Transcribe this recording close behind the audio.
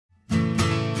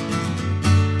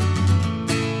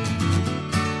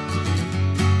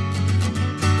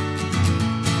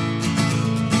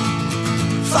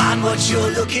find what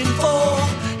you're looking for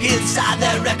inside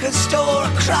that record store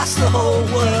across the whole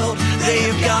world.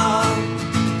 They've gone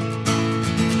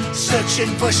searching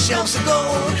for shelves of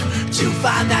gold to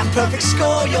find that perfect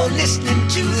score. You're listening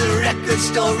to the Record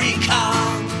Store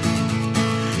Recon.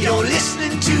 You're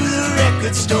listening to the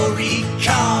Record Store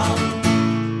Recon.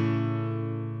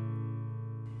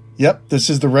 Yep, this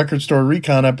is the Record Store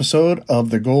Recon episode of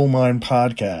the Goldmine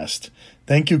Podcast.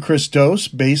 Thank you, Chris Dose,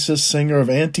 bassist, singer of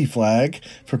Anti-Flag,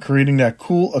 for creating that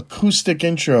cool acoustic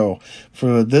intro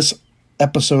for this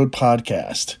episode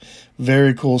podcast.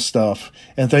 Very cool stuff.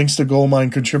 And thanks to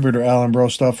Goldmine contributor Alan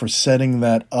Brostoff for setting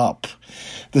that up.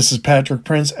 This is Patrick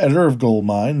Prince, editor of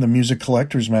Goldmine, the music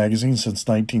collector's magazine since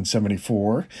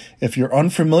 1974. If you're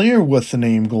unfamiliar with the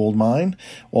name Goldmine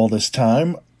all this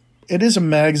time, it is a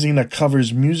magazine that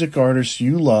covers music artists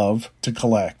you love to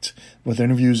collect, with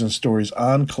interviews and stories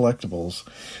on collectibles.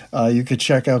 You could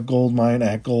check out Goldmine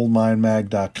at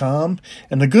goldminemag.com.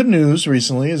 And the good news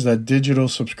recently is that digital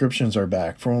subscriptions are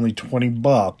back. For only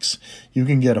 $20, you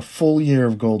can get a full year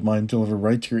of Goldmine delivered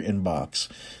right to your inbox.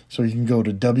 So you can go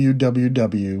to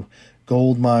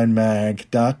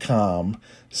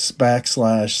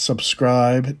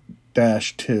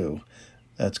www.goldminemag.com/subscribe-2.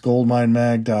 That's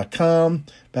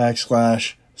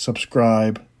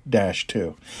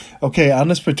goldminemag.com/subscribe-2. Okay, on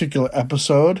this particular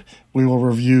episode, we will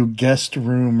review Guest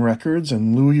Room Records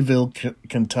in Louisville,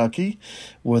 Kentucky,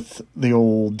 with the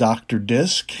old Dr.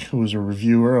 Disc, who is a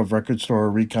reviewer of Record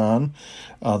Store Recon,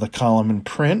 the column in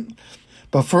print.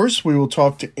 But first, we will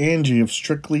talk to Angie of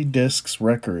Strictly Discs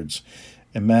Records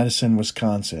in Madison,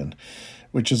 Wisconsin,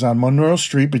 which is on Monroe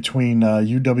Street between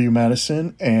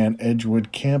UW-Madison and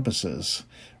Edgewood campuses.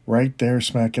 Right there,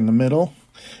 smack in the middle.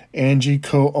 Angie,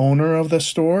 co-owner of the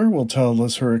store, will tell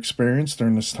us her experience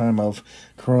during this time of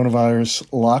coronavirus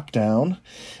lockdown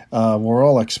we're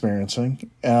all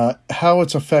experiencing, how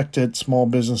it's affected small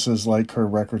businesses like her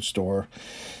record store,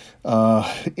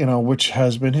 which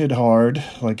has been hit hard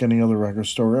like any other record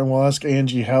store. And we'll ask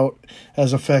Angie how it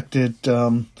has affected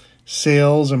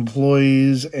sales,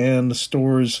 employees, and the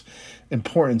store's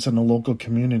importance in the local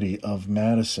community of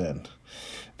Madison.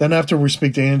 Then after we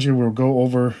speak to Angie, we'll go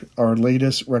over our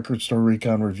latest Record Store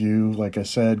Recon review. Like I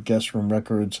said, Guest Room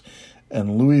Records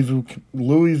and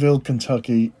Louisville,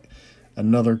 Kentucky,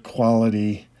 another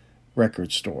quality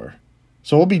record store.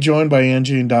 So we'll be joined by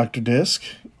Angie and Dr. Disc,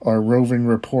 our roving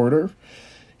reporter.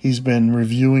 He's been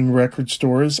reviewing record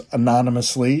stores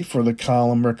anonymously for the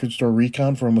column Record Store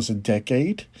Recon for almost a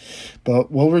decade.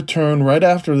 But we'll return right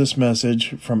after this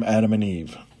message from Adam and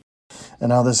Eve. And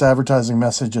now this advertising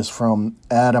message is from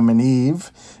Adam and Eve.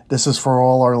 This is for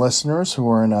all our listeners who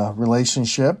are in a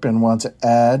relationship and want to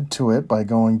add to it by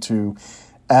going to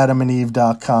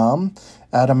adamandeve.com.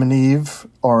 Adam and Eve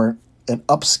are an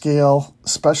upscale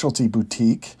specialty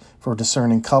boutique for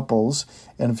discerning couples.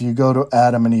 And if you go to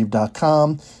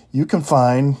adamandeve.com, you can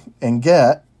find and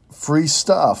get free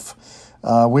stuff.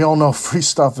 We all know free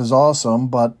stuff is awesome,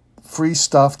 but free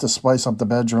stuff to spice up the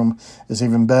bedroom is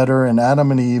even better, and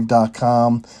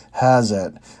adamandeve.com has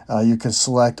it. You can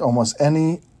select almost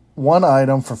any one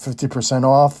item for 50%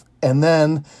 off, and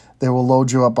then they will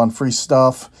load you up on free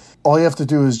stuff. All you have to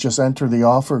do is just enter the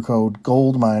offer code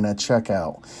GOLDMINE at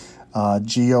checkout,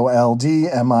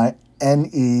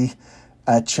 GOLDMINE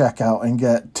at checkout, and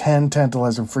get 10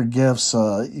 tantalizing free gifts.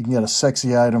 You can get a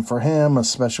sexy item for him, a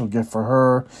special gift for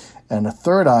her, and a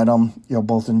third item you'll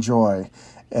both enjoy.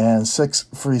 And 6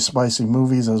 free spicy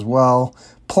movies as well,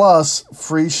 plus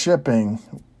free shipping,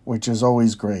 which is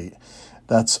always great.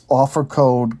 That's offer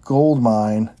code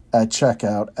GOLDMINE at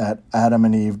checkout at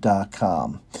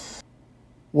adamandeve.com.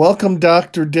 Welcome,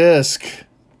 Dr. Disc,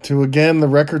 to again the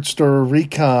Record Store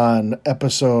Recon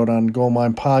episode on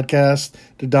Goldmine Podcast.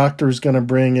 The doctor is going to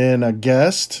bring in a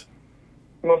guest.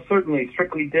 Well, certainly.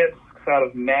 Strictly Discs out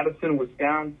of Madison,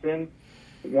 Wisconsin.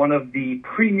 One of the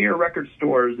premier record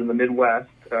stores in the Midwest.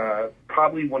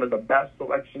 Probably one of the best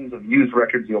selections of used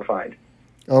records you'll find.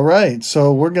 All right.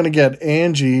 So we're going to get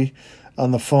Angie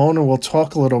on the phone, and we'll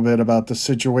talk a little bit about the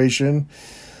situation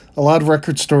a lot of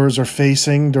record stores are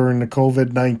facing during the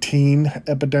COVID-19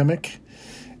 epidemic.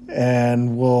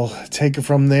 And we'll take it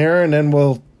from there, and then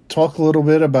we'll talk a little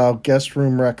bit about Guest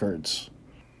Room Records.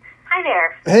 Hi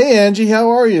there. Hey, Angie. How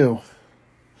are you?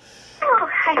 Oh,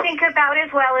 I think about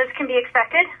as well as can be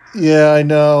expected. Yeah, I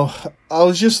know. I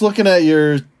was just looking at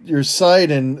your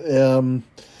site and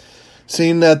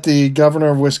seeing that the governor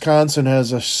of Wisconsin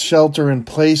has a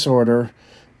shelter-in-place order.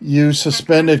 You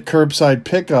suspended curbside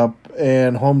pickup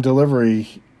and home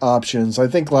delivery options, I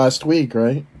think last week,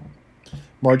 right?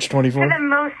 March 24th? For the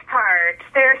most part.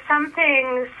 There are some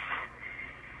things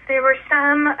There were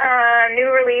some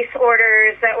new release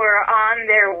orders that were on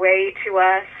their way to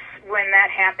us when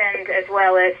that happened, as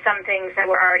well as some things that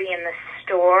were already in the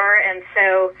store. And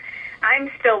so I'm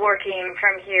still working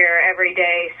from here every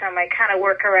day, so my kind of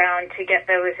workaround to get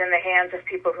those in the hands of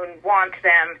people who want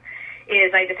them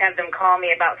is I just have them call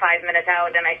me about 5 minutes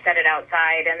out, and I set it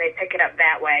outside, and they pick it up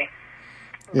that way.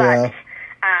 Yeah. But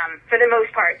for the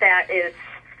most part, that is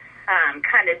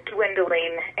kind of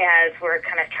dwindling as we're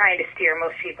kind of trying to steer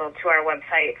most people to our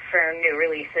website for new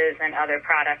releases and other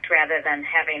product rather than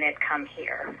having it come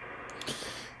here.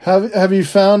 Have you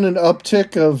found an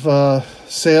uptick of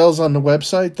sales on the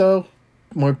website, though?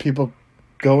 More people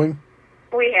going?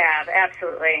 We have,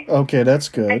 absolutely. Okay, that's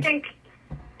good. I think,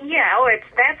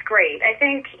 that's great. I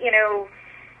think,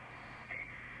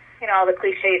 all the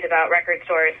cliches about record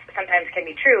stores sometimes can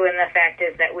be true, and the fact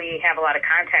is that we have a lot of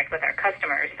contact with our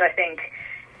customers. So I think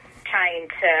trying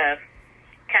to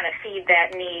kind of feed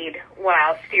that need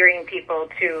while steering people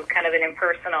to kind of an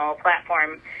impersonal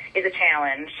platform is a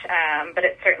challenge, but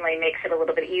it certainly makes it a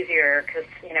little bit easier because,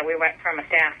 we went from a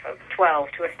staff of 12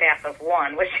 to a staff of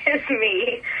 1, which is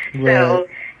me. Right. So,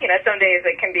 some days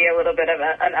it can be a little bit of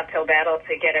an uphill battle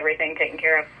to get everything taken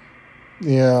care of.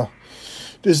 Yeah.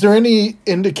 Is there any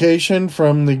indication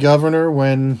from the governor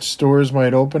when stores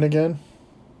might open again?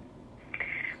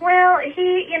 Well,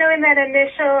 he, in that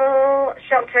initial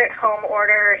shelter-at-home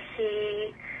order,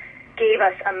 he gave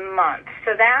us a month.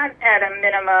 So that, at a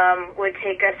minimum, would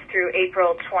take us through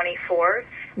April 24th,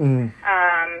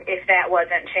 if that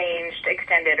wasn't changed,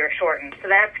 extended, or shortened. So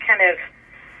that's kind of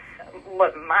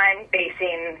what I'm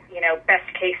basing,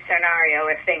 best-case scenario.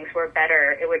 If things were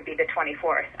better, it would be the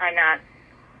 24th. I'm not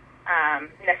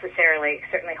necessarily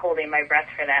certainly holding my breath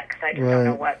for that because I just don't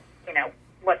know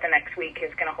what the next week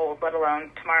is going to hold, let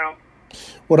alone tomorrow.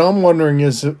 What I'm wondering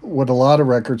is with a lot of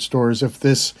record stores, if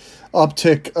this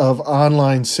uptick of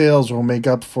online sales will make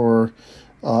up for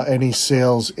any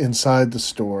sales inside the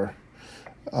store,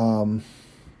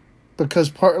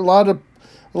 because a lot of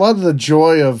the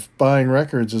joy of buying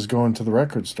records is going to the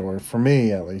record store, for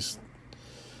me at least.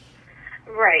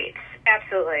 Right,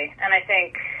 absolutely, and I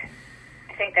think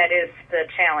that is the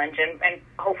challenge, and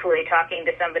hopefully talking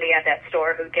to somebody at that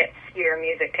store who gets your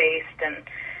music taste and,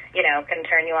 can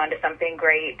turn you on to something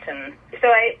great. And so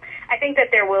I think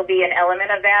that there will be an element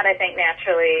of that. I think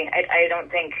naturally, I don't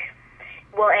think,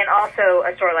 and also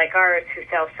a store like ours who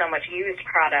sells so much used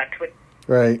product with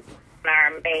right.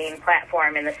 our main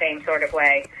platform in the same sort of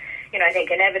way. I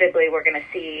think inevitably we're going to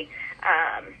see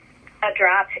a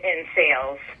drop in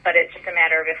sales, but it's just a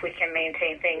matter of if we can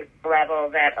maintain things at a level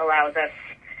that allows us,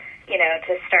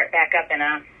 to start back up in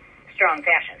a strong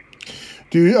fashion.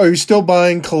 Are you still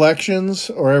buying collections,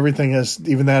 or everything has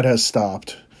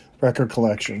stopped? Record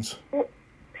collections. So,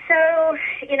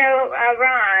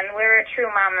 Ron, we're a true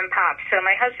mom and pop. So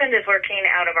my husband is working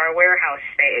out of our warehouse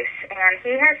space, and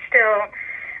he has still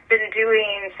been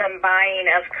doing some buying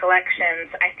of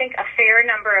collections. I think a fair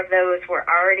number of those were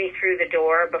already through the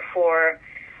door before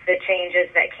the changes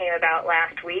that came about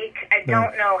last week. I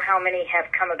don't know how many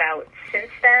have come about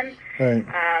since then. Right.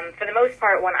 For the most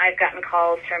part, when I've gotten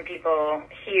calls from people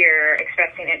here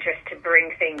expressing interest to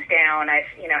bring things down, I've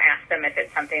asked them if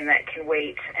it's something that can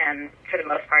wait, and for the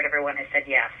most part, everyone has said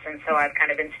yes. And so I've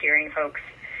kind of been steering folks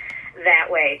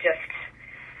that way, just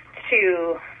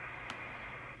to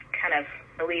kind of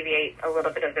alleviate a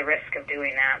little bit of the risk of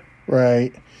doing that.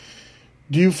 Right.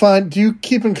 Do you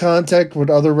keep in contact with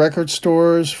other record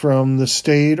stores from the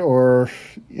state or,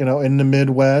 in the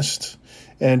Midwest?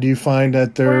 And do you find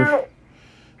that they're... Well,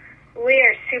 we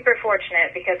are super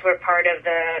fortunate because we're part of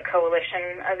the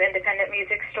Coalition of Independent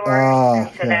Music Stores.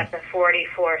 That's a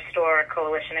 44-store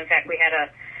coalition. In fact, we had a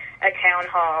town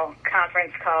hall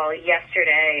conference call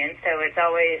yesterday, and so it's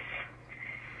always...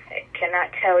 I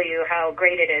cannot tell you how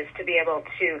great it is to be able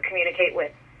to communicate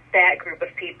with that group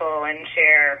of people and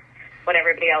share what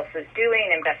everybody else is doing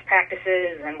and best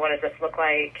practices and what does this look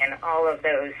like and all of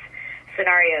those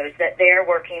scenarios that they're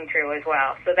working through as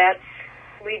well. So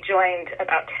we joined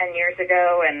about 10 years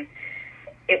ago, and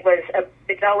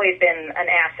it's always been an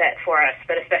asset for us,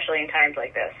 but especially in times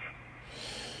like this.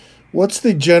 What's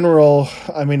the general,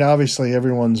 obviously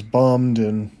everyone's bummed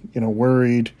and,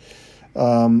 worried.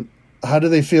 How do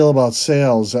they feel about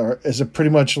sales? Is it pretty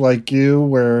much like you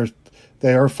where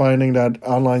they are finding that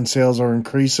online sales are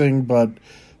increasing, but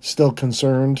still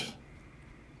concerned?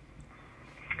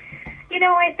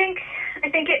 I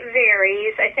think it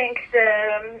varies. I think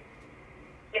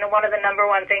one of the number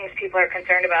one things people are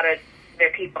concerned about is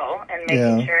their people and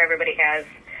making sure everybody has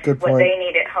what they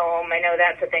need at home. I know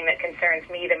that's the thing that concerns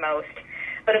me the most.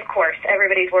 But of course,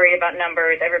 everybody's worried about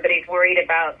numbers. Everybody's worried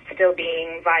about still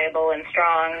being viable and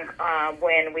strong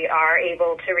when we are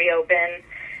able to reopen.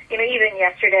 Even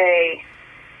yesterday,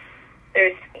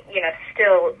 there's,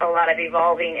 still a lot of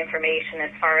evolving information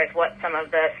as far as what some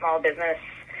of the Small Business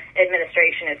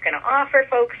Administration is going to offer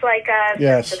folks like us.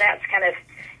 Yes. So that's kind of,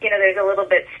 there's a little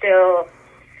bit still,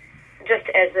 just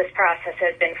as this process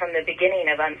has been from the beginning,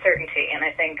 of uncertainty. And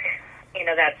I think,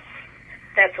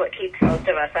 that's what keeps most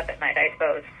of us up at night, I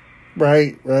suppose.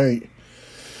 Right. Will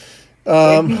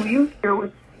you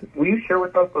share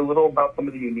with us a little about some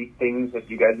of the unique things that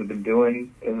you guys have been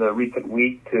doing in the recent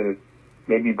week to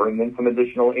maybe bring in some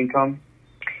additional income?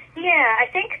 Yeah, I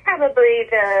think probably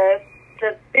the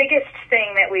biggest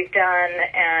thing that we've done,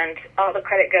 and all the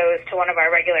credit goes to one of our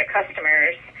regular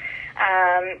customers,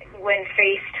 when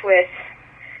faced with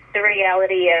the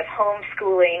reality of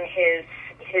homeschooling his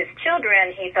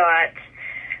children, he thought,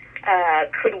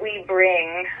 could we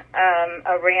bring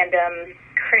a random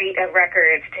crate of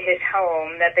records to his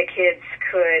home that the kids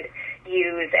could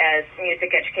use as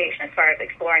music education, as far as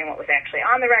exploring what was actually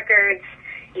on the records,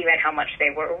 even how much they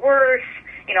were worth,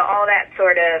 all that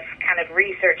sort of kind of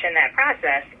research in that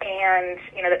process. And,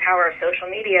 the power of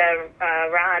social media,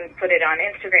 Ron put it on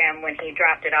Instagram when he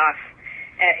dropped it off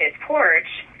at his porch.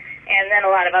 And then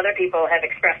a lot of other people have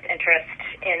expressed interest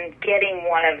in getting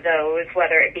one of those,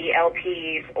 whether it be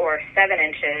LPs or 7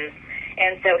 inches.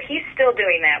 And so he's still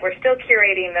doing that. We're still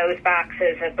curating those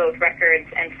boxes of both records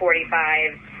and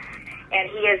 45s. And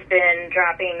he has been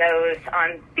dropping those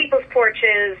on people's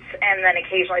porches, and then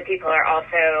occasionally people are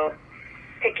also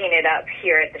picking it up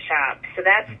here at the shop. So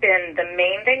that's been the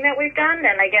main thing that we've done.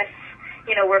 And I guess,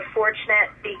 we're fortunate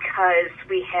because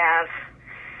we have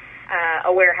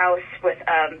a warehouse with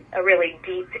a really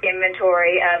deep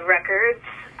inventory of records.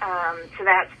 So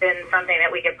that's been something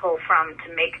that we could pull from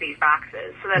to make these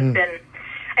boxes. So that's been,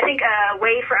 I think, a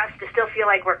way for us to still feel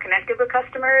like we're connected with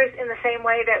customers in the same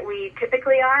way that we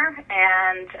typically are,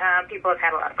 and people have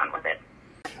had a lot of fun with it.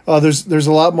 Oh, there's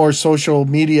a lot more social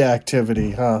media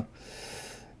activity, huh?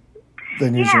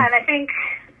 Than usual. Yeah, and I think,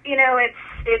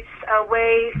 it's a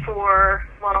way for,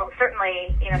 well,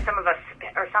 certainly, some of us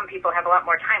or some people have a lot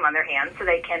more time on their hands, so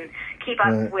they can keep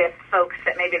up with folks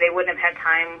that maybe they wouldn't have had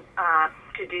time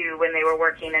to do when they were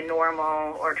working a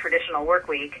normal or traditional work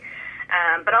week.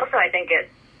 But also I think it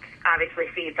obviously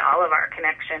feeds all of our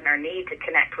connection or need to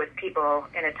connect with people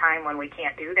in a time when we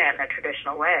can't do that in a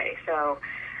traditional way. So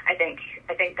I think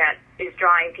that is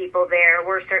drawing people there.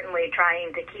 We're certainly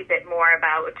trying to keep it more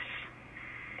about,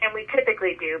 and we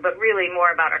typically do, but really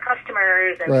more about our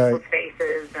customers and people's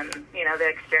faces and, the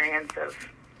experience of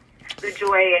the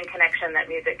joy and connection that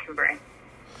music can bring.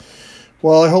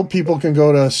 Well, I hope people can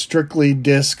go to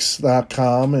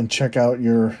strictlydiscs.com and check out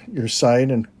your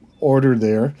site and order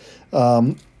there.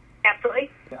 Absolutely.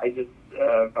 I just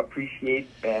appreciate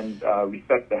and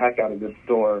respect the heck out of this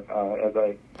store. As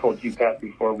I told you, Pat,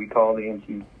 before we called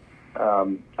Angie,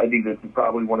 I think this is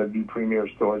probably one of the premier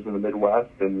stores in the Midwest,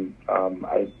 and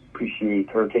I appreciate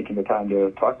her taking the time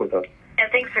to talk with us. And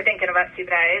thanks for thinking of us, you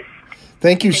guys.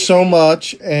 Thank you so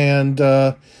much, and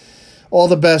all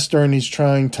the best during these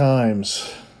trying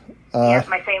times. Yes,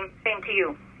 my same to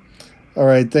you. All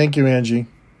right, thank you, Angie.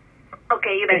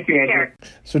 Okay, you bet. Thank you, Andrew. Care.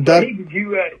 So, hey, did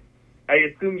you? I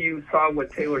assume you saw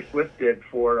what Taylor Swift did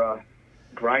for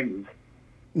Grammys.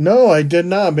 No, I did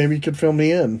not. Maybe you could fill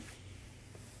me in.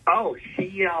 Oh,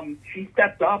 she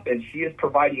stepped up and she is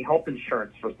providing health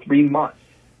insurance for 3 months.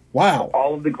 Wow! For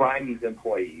all of the Grammys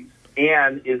employees,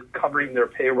 and is covering their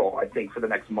payroll, I think, for the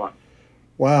next month.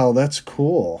 Wow, that's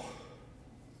cool.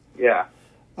 Yeah,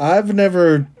 I've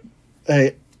never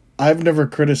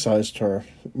criticized her.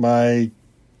 My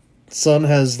son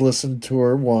has listened to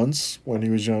her once when he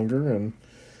was younger, and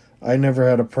I never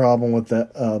had a problem with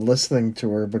that listening to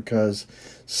her, because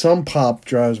some pop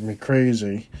drives me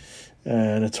crazy,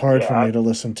 and it's hard for me to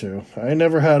listen to. I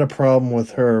never had a problem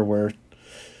with her where,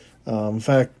 in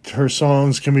fact, her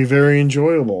songs can be very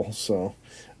enjoyable. So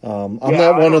I'm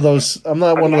not one of those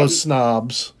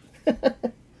snobs.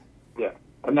 Yeah,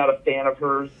 I'm not a fan of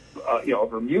hers.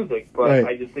 Of her music, but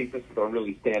I just think this is a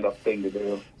really stand-up thing to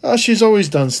do. She's always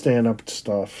done stand-up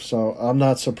stuff, so I'm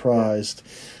not surprised.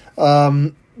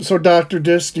 So, Dr.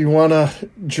 Disc, do you want to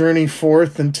journey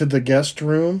forth into the guest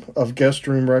room of Guest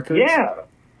Room Records? Yeah.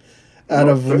 Out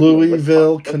of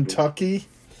Louisville, Kentucky.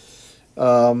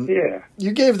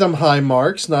 You gave them high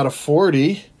marks, not a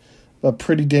 40, but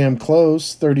pretty damn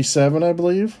close. 37, I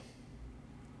believe.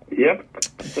 Yep.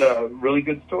 It's a really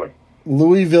good story.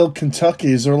 Louisville,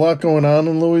 Kentucky. Is there a lot going on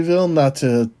in Louisville?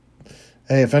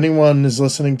 Hey, if anyone is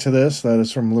listening to this that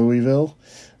is from Louisville,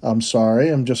 I'm sorry,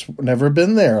 I'm just never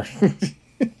been there.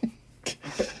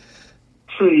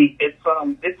 Actually, it's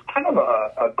kind of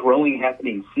a growing,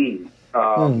 happening scene.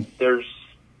 There's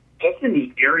just in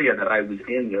the area that I was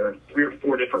in, there are 3 or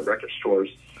 4 different record stores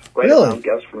right around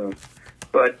Guest Room.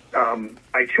 But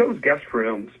I chose Guest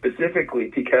Room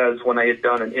specifically because when I had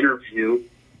done an interview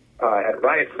at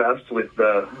Riot Fest with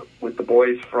the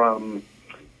boys from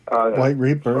White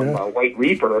Reaper, White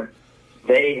Reaper,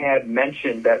 they had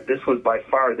mentioned that this was by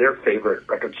far their favorite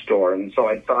record store, and so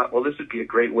I thought, well, this would be a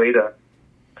great way to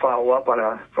follow up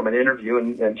from an interview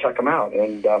and check them out.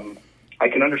 And I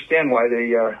can understand why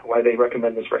they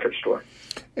recommend this record store.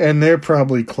 And they're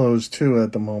probably closed too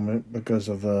at the moment because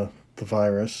of the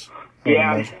virus.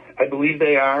 Yeah, I believe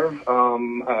they are,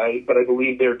 but I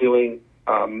believe they're doing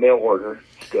mail order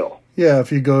still. Yeah,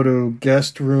 if you go to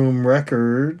Guest Room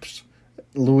Records,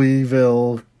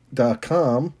 Louisville.com,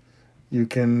 you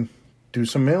can do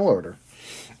some mail order.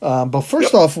 But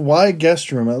first off, why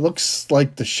Guest Room? It looks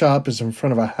like the shop is in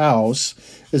front of a house.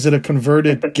 Is it a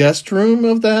converted guest room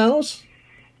of the house?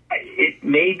 It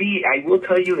may be. I will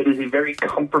tell you, it is a very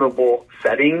comfortable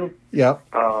setting. Yeah.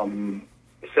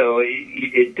 So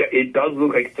it does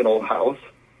look like it's an old house.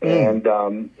 And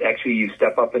actually, you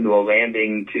step up into a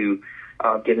landing to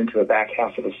get into the back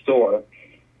half of the store.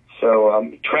 So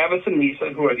Travis and Lisa,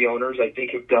 who are the owners, I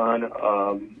think have done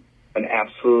an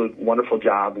absolute wonderful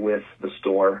job with the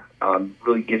store.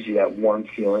 Really gives you that warm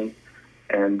feeling.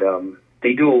 And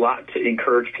they do a lot to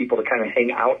encourage people to kind of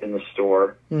hang out in the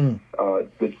store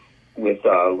with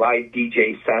live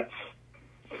DJ sets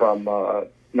from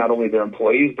not only their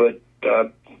employees, but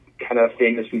kind of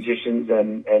famous musicians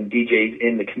and DJs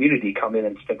in the community come in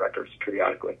and spin records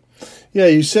periodically. Yeah,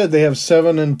 you said they have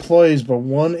 7 employees, but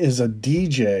one is a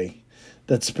DJ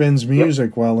that spins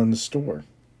music while in the store.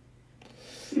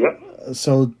 Yep.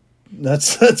 So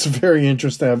that's very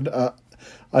interesting.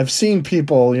 I've seen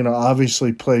people,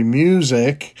 obviously play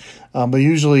music, but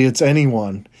usually it's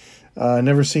anyone. I've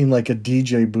never seen like a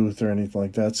DJ booth or anything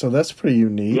like that. So that's pretty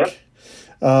unique. Yep.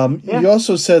 You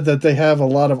also said that they have a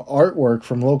lot of artwork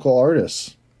from local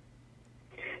artists.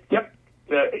 Yep.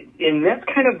 And that's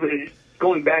kind of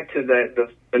going back to the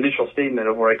initial statement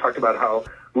of where I talked about how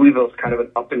Louisville's kind of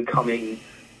an up-and-coming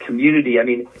community. I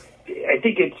mean, I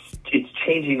think it's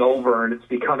changing over and it's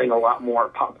becoming a lot more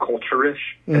pop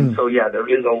culture-ish. And so, yeah,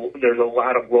 there's a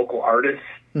lot of local artists,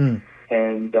 and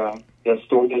the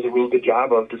store does a real good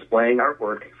job of displaying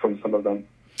artwork from some of them.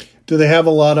 Do they have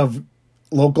a lot of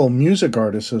local music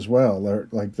artists as well?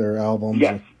 Their albums?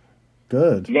 Yes.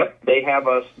 Good. Yep, they have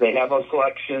a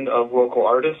selection of local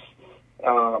artists.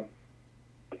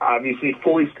 Obviously,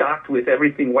 fully stocked with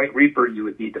everything White Reaper you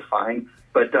would need to find,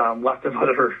 but lots of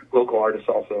other local artists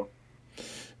also.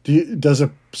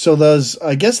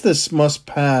 I guess this must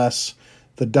pass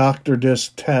the Dr.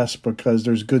 Disc test because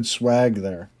there's good swag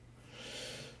there.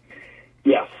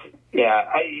 Yes,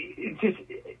 yeah. Just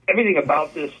everything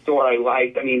about this store I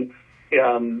liked. I mean,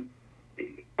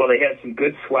 well, they had some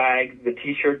good swag. The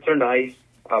T-shirts are nice,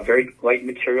 very light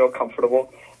material,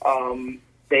 comfortable.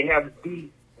 They have the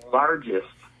largest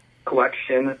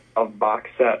collection of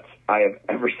box sets I have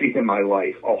ever seen in my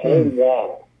life. A whole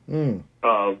wall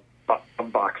of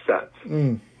box sets.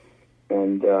 And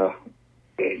I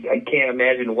can't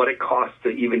imagine what it costs to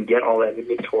even get all that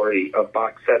inventory of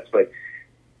box sets, but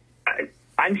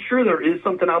I'm sure there is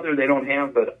something out there they don't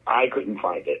have, but I couldn't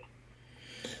find it.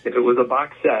 If it was a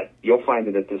box set, you'll find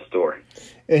it at this store.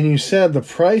 And you said the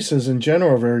prices in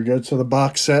general are very good, so the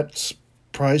box sets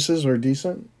prices are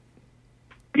decent?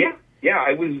 Yeah,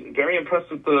 I was very impressed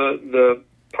with the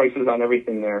prices on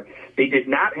everything there. They did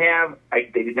not have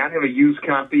a used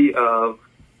copy of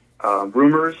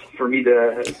Rumors for me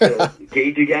to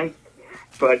gauge against,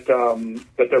 but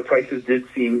their prices did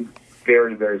seem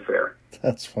very, very fair.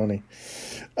 That's funny.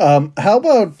 How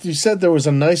about, you said there was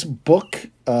a nice book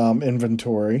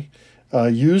inventory,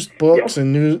 used books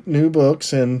and new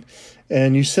books, and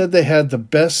you said they had the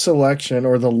best selection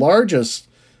or the largest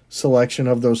selection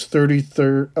of those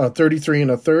 33 and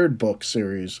a third book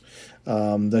series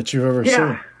that you've ever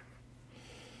seen.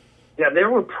 Yeah, there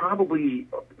were probably,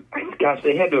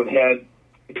 they had to have had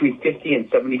between 50 and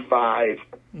 75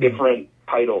 different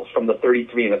titles from the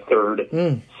 33 and a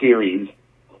third series.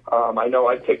 I know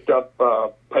I picked up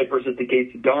Pipers at the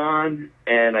Gates of Dawn,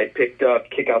 and I picked up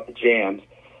Kick Out the Jams,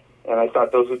 and I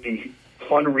thought those would be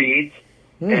fun reads.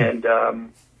 And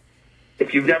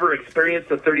if you've never experienced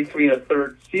the 33 and a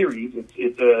third series,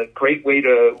 it's a great way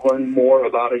to learn more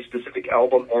about a specific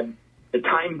album and the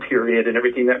time period and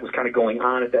everything that was kind of going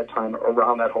on at that time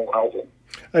around that whole album.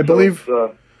 I believe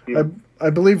I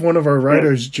believe one of our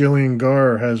writers, Jillian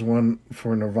Garr, has one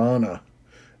for Nirvana,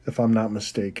 if I'm not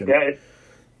mistaken. Yeah,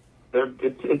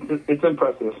 it's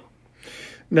impressive.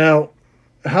 Now,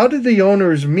 how did the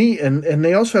owners meet? And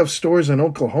they also have stores in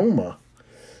Oklahoma.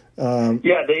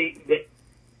 The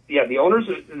owners.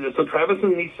 So Travis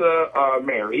and Lisa are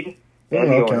married, and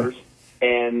the owners,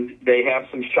 and they have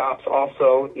some shops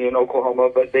also in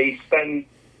Oklahoma, but they spend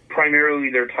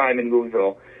primarily their time in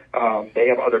Louisville. They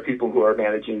have other people who are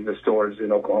managing the stores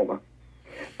in Oklahoma.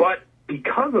 But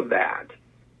because of that,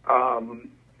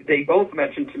 they both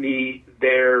mentioned to me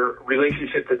their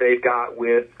relationship that they've got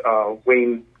with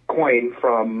Wayne Coyne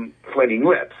from Flaming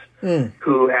Lips,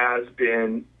 who has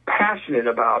been passionate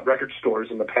about record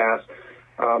stores in the past,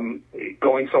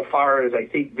 going so far as I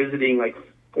think visiting like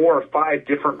 4 or 5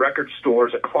 different record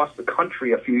stores across the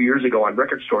country a few years ago on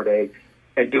Record Store Day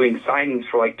and doing signings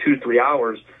for like 2 to 3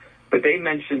 hours. But they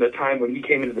mentioned a time when he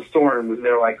came into the store and was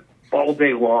there like all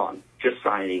day long, just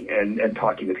signing and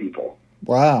talking to people.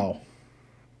 Wow.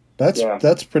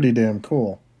 That's pretty damn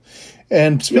cool.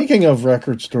 And speaking of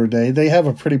Record Store Day, they have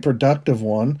a pretty productive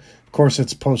one. Of course,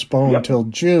 it's postponed until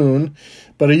June,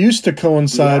 but it used to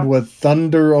coincide with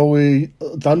Thunder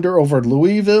over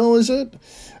Louisville, is it?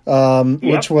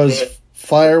 Which was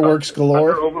fireworks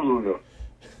galore. Thunder over Louisville.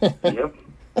 Yep.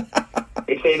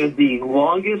 They say it is the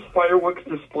longest fireworks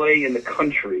display in the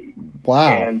country. Wow.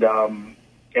 And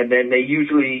then they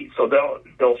usually, so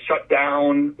they'll shut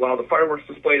down while the fireworks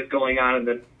display is going on, and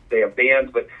then they have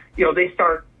bands. But, they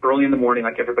start early in the morning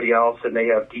like everybody else, and they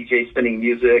have DJ spinning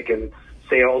music and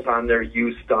sales on their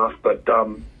used stuff. But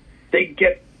they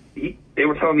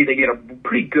were telling me they get a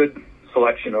pretty good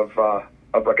selection of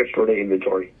Record Store Day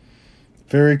inventory.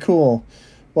 Very cool.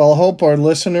 Well, I hope our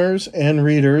listeners and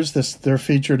readers, they're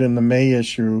featured in the May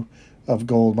issue of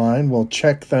Goldmine, will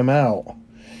check them out.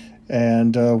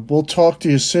 And we'll talk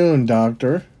to you soon,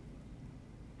 Doctor.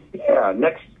 Yeah,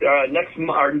 our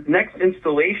next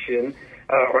installation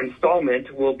or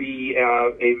installment will be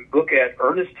a look at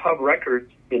Ernest Tubb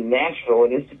Records in Nashville,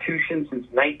 an institution since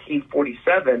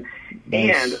 1947.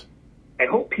 Nice. And I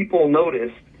hope people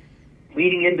noticed,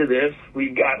 leading into this,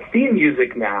 we've got theme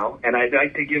music now, and I'd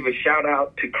like to give a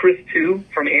shout-out to Chris, too,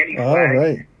 from Annie's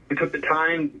Flag, who took the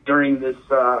time during this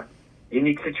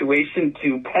unique situation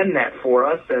to pen that for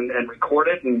us and record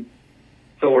it. And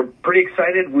so we're pretty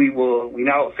excited. We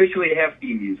now officially have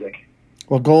theme music.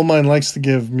 Well, Goldmine likes to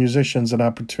give musicians an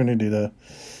opportunity to,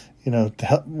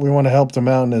 we want to help them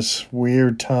out in this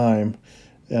weird time,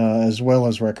 as well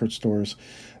as record stores.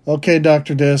 Okay,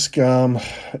 Dr. Disc,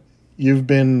 you've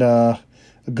been a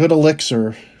good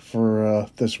elixir for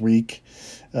this week.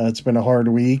 It's been a hard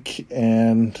week,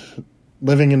 and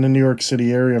living in the New York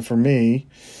City area for me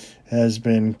has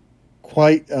been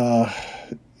quite,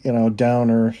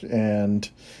 downer and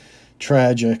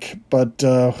tragic. But,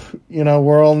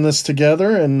 we're all in this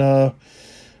together, and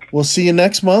we'll see you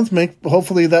next month.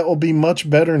 Hopefully that will be much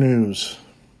better news.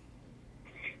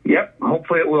 Yep,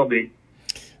 hopefully it will be.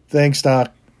 Thanks,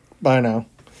 Doc. Bye now.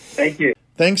 Thank you.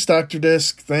 Thanks, Dr.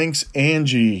 Disc. Thanks,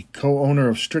 Angie, co-owner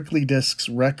of Strictly Discs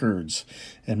Records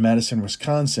in Madison,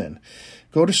 Wisconsin.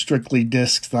 Go to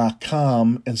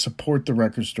strictlydiscs.com and support the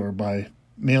record store by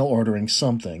mail ordering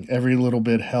something. Every little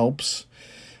bit helps.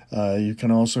 You can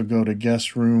also go to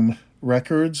Guest Room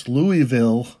Records,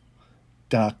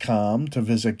 Louisville.com to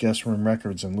visit Guest Room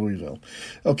Records in Louisville.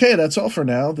 Okay, that's all for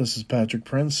now. This is Patrick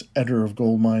Prince, editor of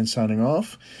Goldmine, signing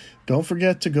off. Don't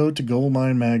forget to go to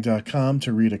goldminemag.com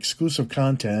to read exclusive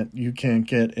content you can't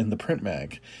get in the print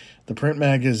mag. The print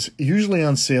mag is usually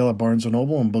on sale at Barnes &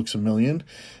 Noble and Books A Million,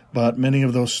 but many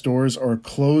of those stores are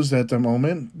closed at the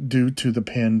moment due to the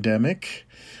pandemic.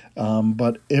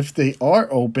 But if they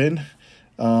are open,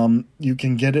 you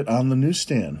can get it on the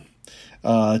newsstand.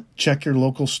 Check your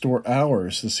local store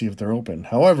hours to see if they're open.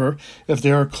 However, if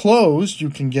they are closed,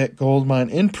 you can get Goldmine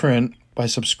in print by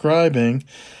subscribing.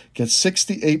 Get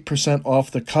 68%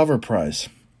 off the cover price.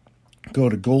 Go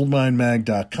to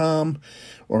goldminemag.com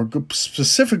or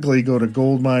specifically go to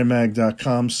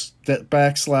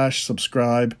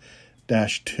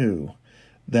goldminemag.com/subscribe-2.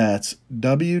 That's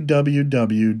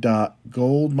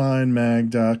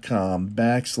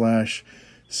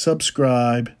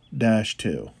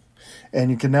www.goldminemag.com/subscribe-2.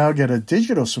 And you can now get a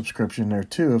digital subscription there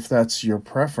too if that's your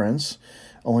preference.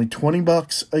 Only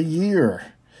 $20 a year.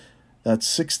 That's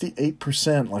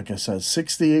 68%, like I said,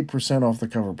 68% off the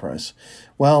cover price.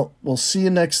 Well, we'll see you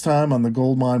next time on the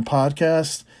Goldmine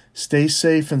Podcast. Stay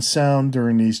safe and sound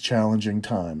during these challenging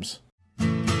times.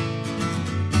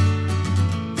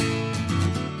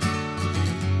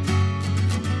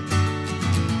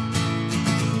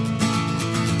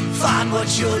 Find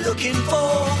what you're looking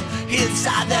for.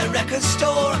 Inside that record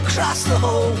store, across the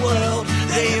whole world,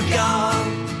 they've gone.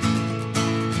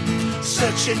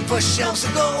 Searching for shelves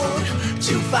of gold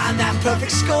to find that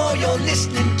perfect score. You're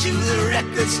listening to the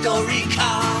Record Store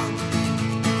Recon.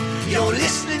 You're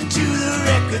listening to the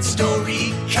Record Store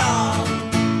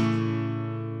Recon.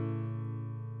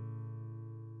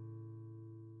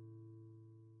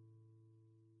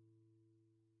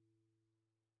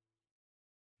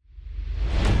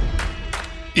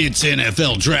 It's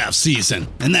NFL draft season,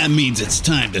 and that means it's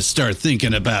time to start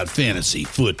thinking about fantasy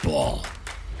football.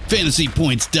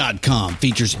 FantasyPoints.com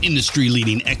features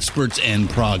industry-leading experts and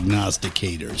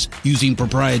prognosticators using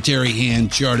proprietary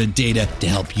hand-charted data to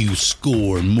help you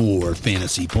score more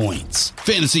fantasy points.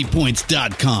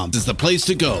 FantasyPoints.com is the place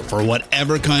to go for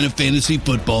whatever kind of fantasy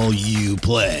football you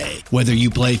play. Whether you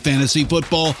play fantasy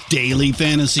football, daily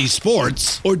fantasy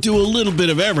sports, or do a little bit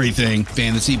of everything,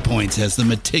 Fantasy Points has the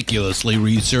meticulously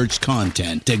researched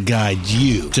content to guide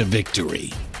you to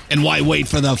victory. And why wait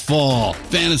for the fall?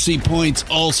 Fantasy Points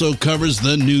also covers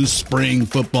the new spring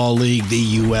football league,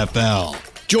 the UFL.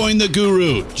 Join the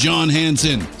guru, John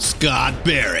Hansen, Scott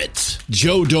Barrett,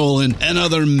 Joe Dolan, and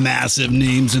other massive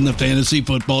names in the fantasy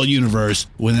football universe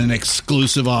with an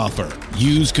exclusive offer.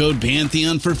 Use code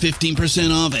Pantheon for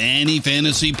 15% off any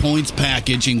Fantasy Points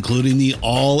package, including the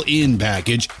all-in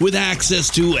package, with access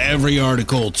to every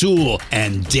article, tool,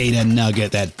 and data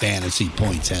nugget that Fantasy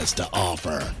Points has to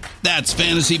offer. That's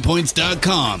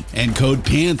FantasyPoints.com and code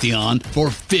Pantheon for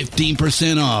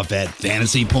 15% off at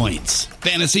Fantasy Points.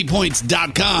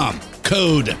 FantasyPoints.com,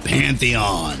 code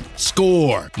Pantheon.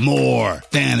 Score more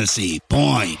fantasy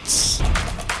points.